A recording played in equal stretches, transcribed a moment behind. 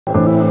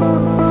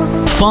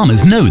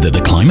Farmers know that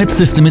the climate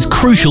system is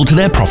crucial to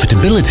their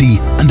profitability,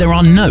 and there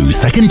are no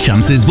second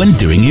chances when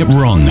doing it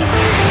wrong.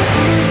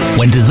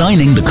 When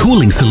designing the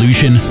cooling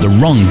solution, the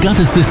wrong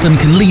gutter system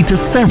can lead to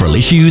several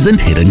issues and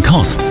hidden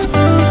costs,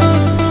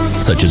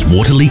 such as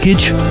water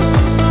leakage,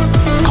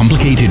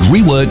 complicated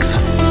reworks,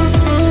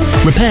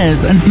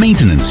 repairs and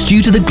maintenance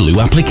due to the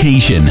glue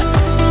application.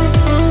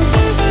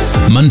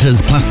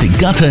 Munters Plastic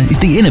Gutter is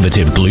the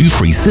innovative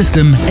glue-free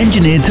system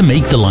engineered to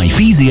make the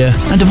life easier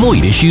and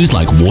avoid issues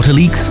like water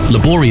leaks,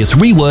 laborious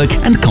rework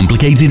and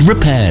complicated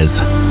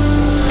repairs.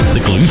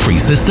 The glue-free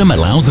system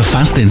allows a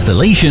fast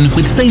installation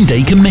with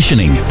same-day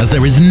commissioning, as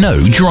there is no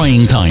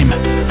drying time.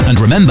 And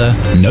remember,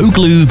 no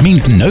glue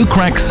means no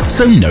cracks,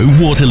 so no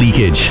water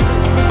leakage.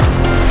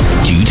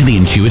 Due to the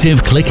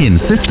intuitive click-in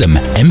system,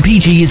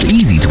 MPG is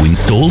easy to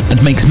install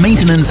and makes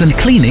maintenance and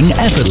cleaning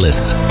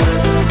effortless.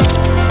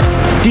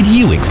 Did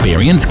you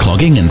experience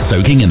clogging and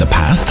soaking in the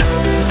past?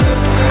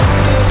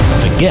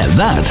 Forget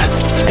that!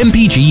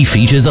 MPG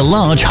features a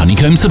large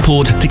honeycomb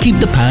support to keep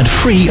the pad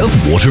free of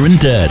water and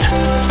dirt.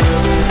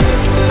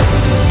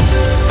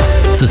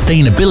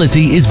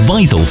 Sustainability is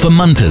vital for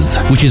Munters,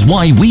 which is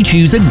why we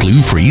choose a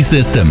glue-free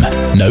system.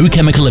 No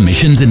chemical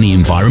emissions in the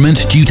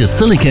environment due to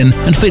silicon,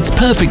 and fits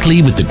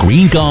perfectly with the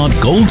Green Guard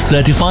Gold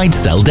certified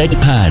cell deck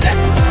pad.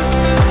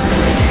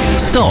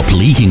 Stop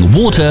leaking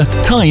water,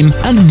 time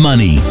and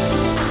money.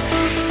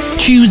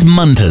 Choose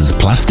Munters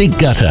Plastic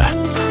Gutter.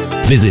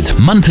 Visit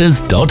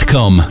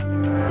munters.com.